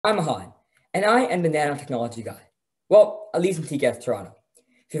I'm Ahan, and I am the nanotechnology guy. Well, at least in TCAS Toronto.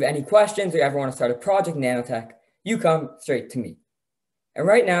 If you have any questions or ever want to start a project in nanotech, you come straight to me. And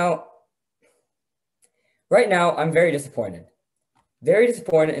right now, I'm very disappointed. Very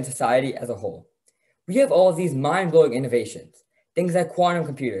disappointed in society as a whole. We have all of these mind-blowing innovations, things like quantum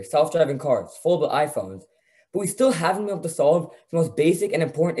computers, self-driving cars, foldable iPhones, but we still haven't been able to solve the most basic and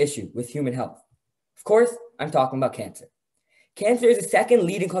important issue with human health. Of course, I'm talking about cancer. Cancer is the second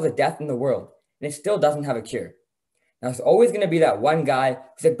leading cause of death in the world, and it still doesn't have a cure. Now, there's always going to be that one guy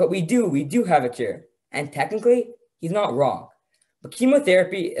who's like, but we do have a cure. And technically, he's not wrong. But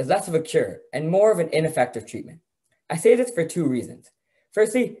chemotherapy is less of a cure and more of an ineffective treatment. I say this for two reasons.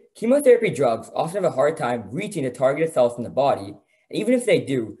 Firstly, chemotherapy drugs often have a hard time reaching the targeted cells in the body, and even if they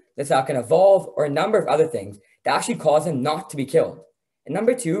do, the cell can evolve or a number of other things that actually cause them not to be killed. And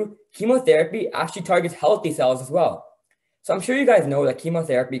number two, chemotherapy actually targets healthy cells as well. So I'm sure you guys know that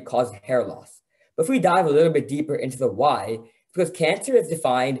chemotherapy causes hair loss. But if we dive a little bit deeper into the why, because cancer is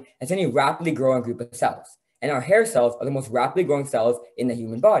defined as any rapidly growing group of cells, and our hair cells are the most rapidly growing cells in the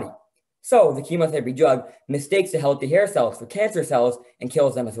human body. So the chemotherapy drug mistakes the healthy hair cells for cancer cells and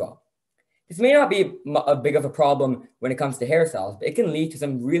kills them as well. This may not be a big of a problem when it comes to hair cells, but it can lead to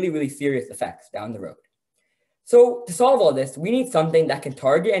some really, really serious effects down the road. So to solve all this, we need something that can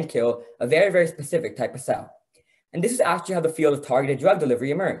target and kill a very, very specific type of cell. And this is actually how the field of targeted drug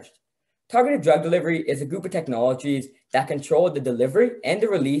delivery emerged. Targeted drug delivery is a group of technologies that control the delivery and the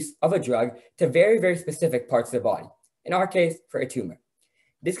release of a drug to very, very specific parts of the body, in our case, for a tumor.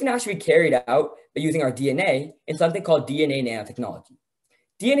 This can actually be carried out by using our DNA in something called DNA nanotechnology.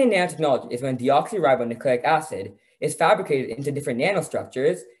 DNA nanotechnology is when deoxyribonucleic acid is fabricated into different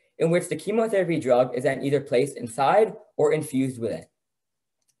nanostructures in which the chemotherapy drug is then either placed inside or infused within.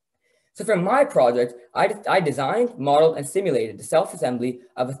 So for my project, I designed, modeled, and simulated the self-assembly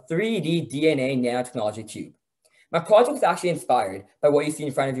of a 3D DNA nanotechnology cube. My project was actually inspired by what you see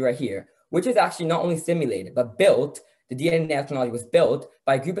in front of you right here, which is actually not only simulated, but built. The DNA nanotechnology was built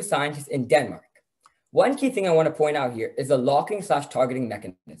by a group of scientists in Denmark. One key thing I want to point out here is the locking/targeting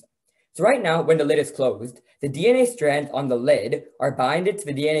mechanism. So right now, when the lid is closed, the DNA strands on the lid are binded to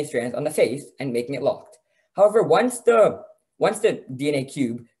the DNA strands on the face and making it locked. However, once the DNA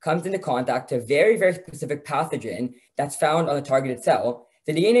cube comes into contact to a very, very specific pathogen that's found on the targeted cell,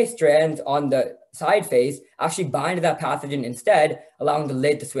 the DNA strands on the side face actually bind to that pathogen instead, allowing the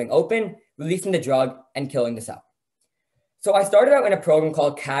lid to swing open, releasing the drug and killing the cell. So I started out in a program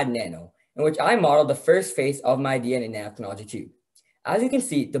called CAD Nano, in which I modeled the first face of my DNA nanotechnology cube. As you can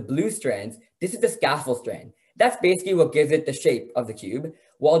see, the blue strands, this is the scaffold strand. That's basically what gives it the shape of the cube,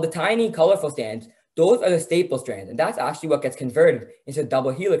 while the tiny colorful strands, those are the staple strands, and that's actually what gets converted into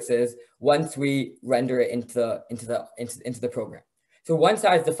double helixes once we render it into the program. So one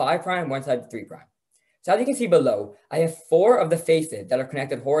side is the 5', one side is the 3'. So as you can see below, I have 4 of the faces that are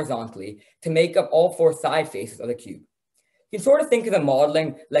connected horizontally to make up all 4 side faces of the cube. You can sort of think of the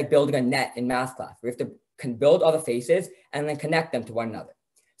modeling like building a net in math class, where you have to build all the faces and then connect them to one another.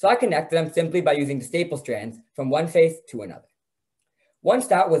 So I connected them simply by using the staple strands from one face to another. Once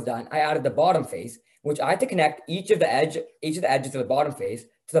that was done, I added the bottom face, which I had to connect each of the edges of the bottom face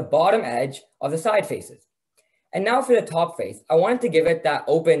to the bottom edge of the side faces. And now for the top face, I wanted to give it that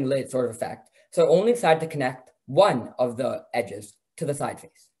open lid sort of effect, so I only decided to connect one of the edges to the side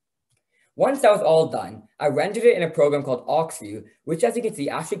face. Once that was all done, I rendered it in a program called Oxview, which, as you can see,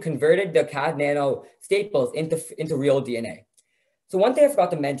 actually converted the CAD Nano staples into real DNA. So one thing I forgot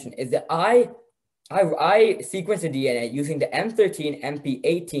to mention is that I sequenced the DNA using the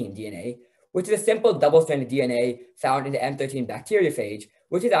M13-MP18 DNA, which is a simple double-stranded DNA found in the M13 bacteriophage,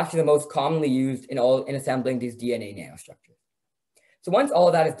 which is actually the most commonly used in assembling these DNA nanostructures. So once all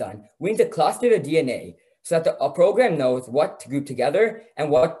of that is done, we need to cluster the DNA so that a program knows what to group together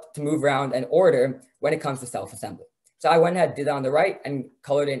and what to move around and order when it comes to self-assembly. So I went ahead, did that on the right, and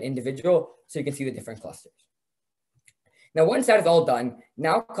colored in individual so you can see the different clusters. Now, once that is all done,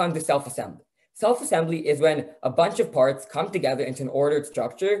 now comes the self-assembly. Self-assembly is when a bunch of parts come together into an ordered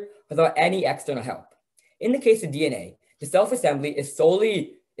structure without any external help. In the case of DNA, the self-assembly is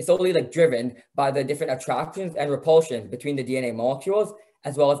solely driven by the different attractions and repulsions between the DNA molecules,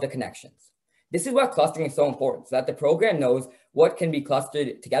 as well as the connections. This is why clustering is so important, so that the program knows what can be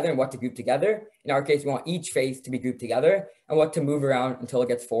clustered together and what to group together. In our case, we want each face to be grouped together and what to move around until it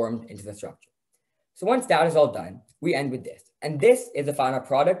gets formed into the structure. So once that is all done, we end with this. And this is the final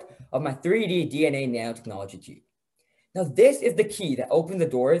product of my 3D DNA nanotechnology cube. Now, this is the key that opens the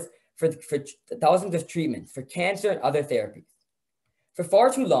doors for thousands of treatments for cancer and other therapies. For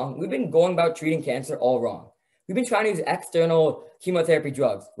far too long, we've been going about treating cancer all wrong. We've been trying to use external chemotherapy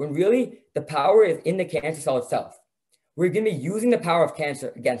drugs when really the power is in the cancer cell itself. We're going to be using the power of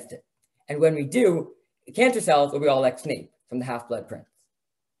cancer against it. And when we do, the cancer cells will be all like Snape from the Half-Blood Prince.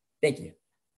 Thank you.